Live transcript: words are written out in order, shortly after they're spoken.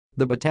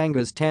the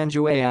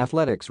Batangas-Tanduay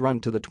Athletics run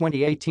to the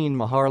 2018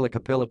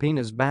 Maharlika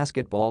Pilipinas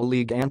Basketball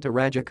League Anta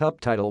Rajah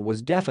Cup title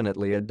was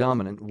definitely a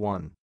dominant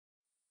one.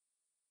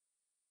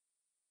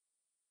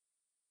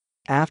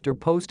 After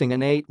posting an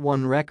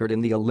 8-1 record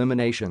in the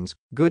eliminations,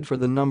 good for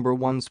the number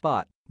 1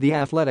 spot, the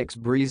Athletics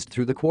breezed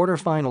through the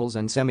quarterfinals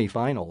and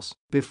semifinals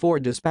before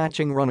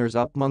dispatching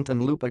runners-up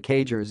Muntinlupa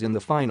Cagers in the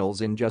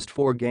finals in just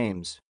 4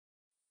 games.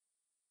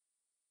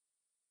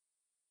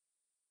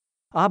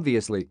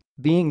 Obviously,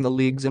 being the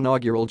league's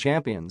inaugural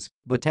champions,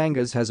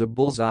 Batangas has a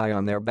bullseye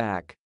on their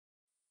back.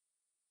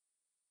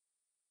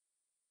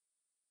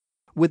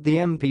 With the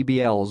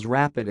MPBL's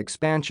rapid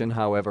expansion,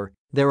 however,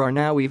 there are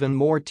now even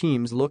more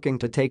teams looking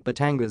to take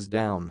Batangas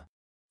down.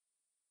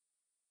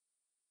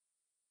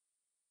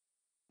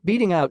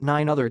 Beating out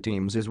 9 other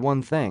teams is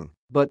one thing,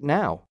 but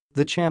now,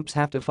 the champs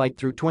have to fight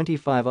through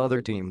 25 other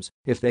teams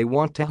if they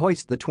want to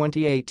hoist the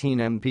 2018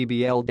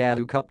 MPBL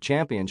Datu Cup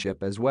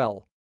Championship as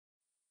well.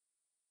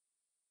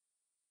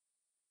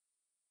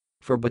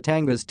 For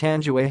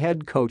Batangas-Tanduay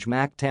head coach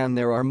Mac Tan,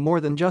 there are more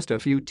than just a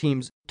few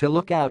teams to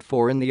look out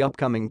for in the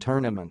upcoming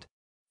tournament.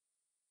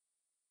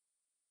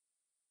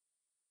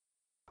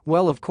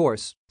 Well, of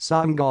course,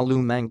 Sangga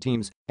Lumang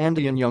teams,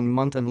 Anta and Young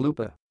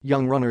Muntinlupa,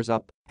 young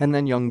runners-up, and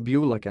then Young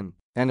Bulacan,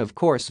 and of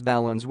course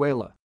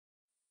Valenzuela.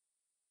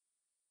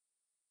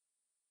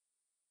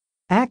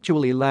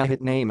 Actually,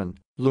 Lahit Naman,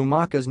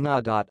 Lumakas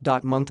na.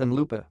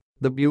 Muntinlupa,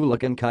 the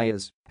Bulacan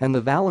Kayas, and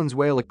the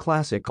Valenzuela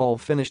Classic all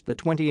finished the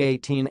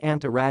 2018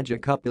 Anta Rajah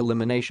Cup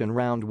elimination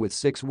round with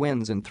 6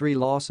 wins and 3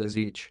 losses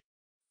each.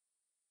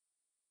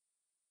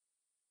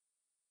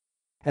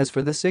 As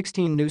for the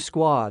 16 new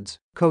squads,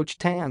 Coach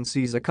Tan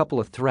sees a couple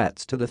of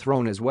threats to the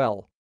throne as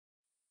well.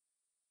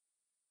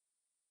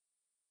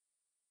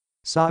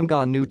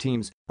 Sangga new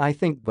teams, I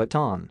think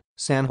Bataan,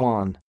 San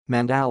Juan,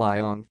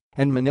 Mandaluyong,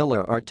 and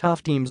Manila are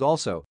tough teams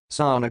also,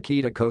 sa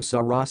nakita ko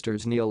sa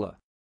rosters nila.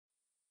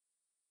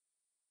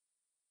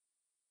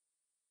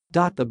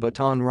 The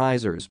Bataan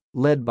Risers,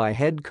 led by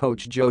head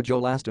coach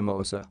Jojo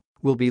Lastimosa,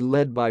 will be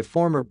led by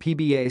former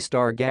PBA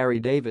star Gary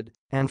David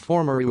and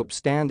former UP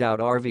standout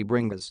RV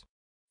Bringas.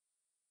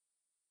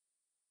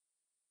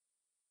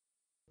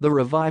 The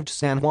revived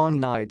San Juan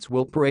Knights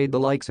will parade the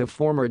likes of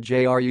former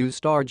JRU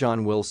star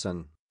John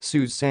Wilson,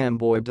 Sus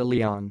Samboy de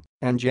Leon,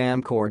 and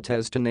Jam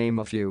Cortez to name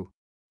a few.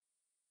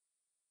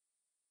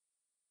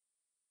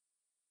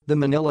 The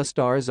Manila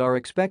Stars are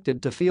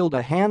expected to field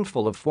a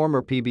handful of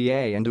former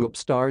PBA and UP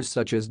stars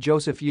such as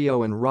Joseph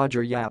Yeo and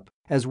Roger Yap,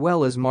 as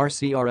well as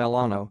Marcy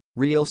Arellano,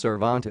 Real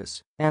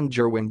Cervantes, and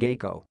Jerwin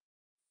Gayco.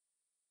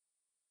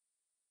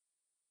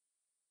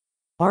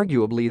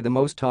 Arguably the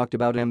most talked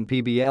about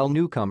MPBL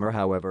newcomer,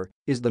 however,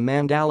 is the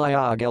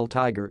Mandaluyong El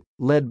Tiger,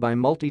 led by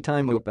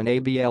multi-time UP and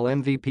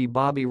ABL MVP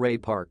Bobby Ray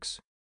Parks.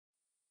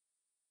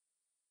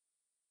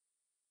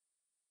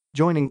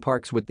 Joining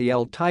Parks with the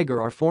El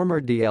Tiger are former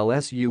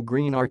DLSU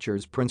Green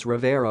Archers Prince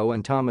Rivero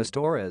and Thomas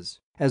Torres,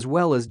 as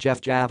well as Jeff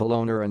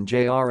Javaloner and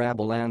JR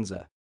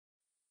Abalanza.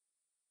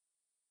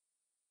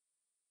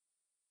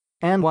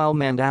 And while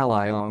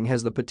Mandaluyong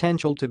has the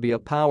potential to be a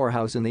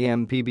powerhouse in the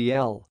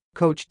MPBL,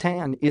 Coach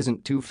Tan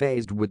isn't too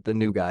fazed with the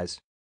new guys.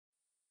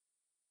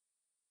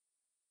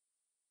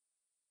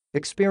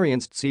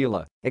 Experienced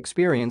Sila,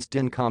 experienced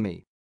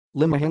Dinkami.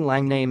 Limahin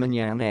lang naman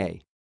yan eh.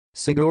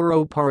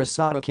 Siguro para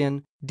sa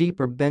akin,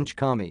 deeper bench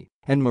kami,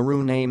 and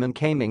Maroon naman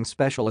kaming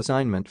special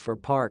assignment for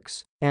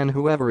Parks and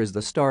whoever is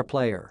the star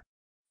player.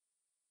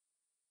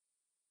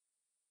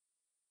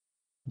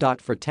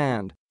 For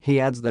Tan, he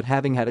adds that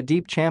having had a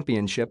deep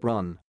championship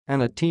run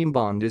and a team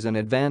bond is an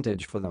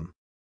advantage for them.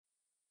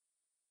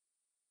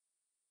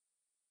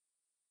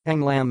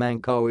 Ang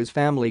lamang ko is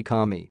family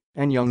kami,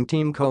 and young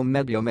team ko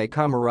medyo may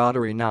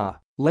camaraderie na,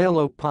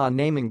 lalo pa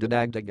naming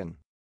dadagdagan.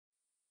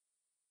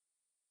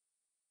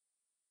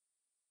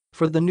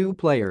 For the new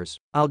players,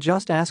 I'll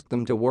just ask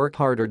them to work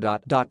harder.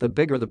 The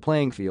bigger the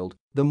playing field,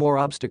 the more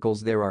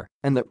obstacles there are,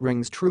 and that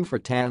rings true for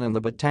Tan and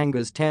the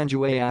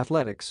Batangas-Tanduay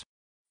Athletics.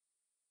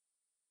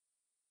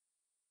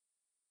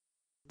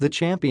 The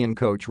champion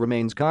coach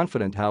remains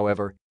confident,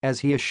 however, as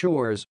he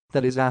assures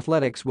that his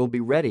athletics will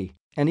be ready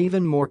and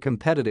even more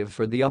competitive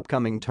for the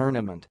upcoming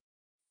tournament.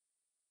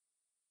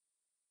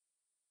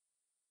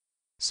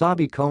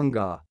 Sabi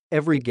Konga,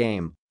 every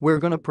game, we're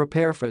gonna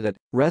prepare for that,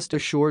 rest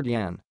assured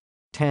yan.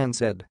 Tan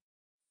said.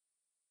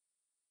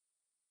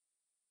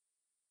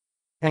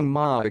 Ang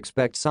Ma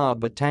expect sa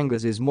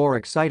Batangas is more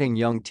exciting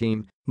young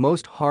team,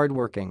 most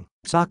hardworking,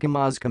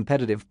 Sakamas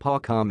competitive pa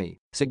kami,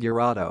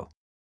 sigurado.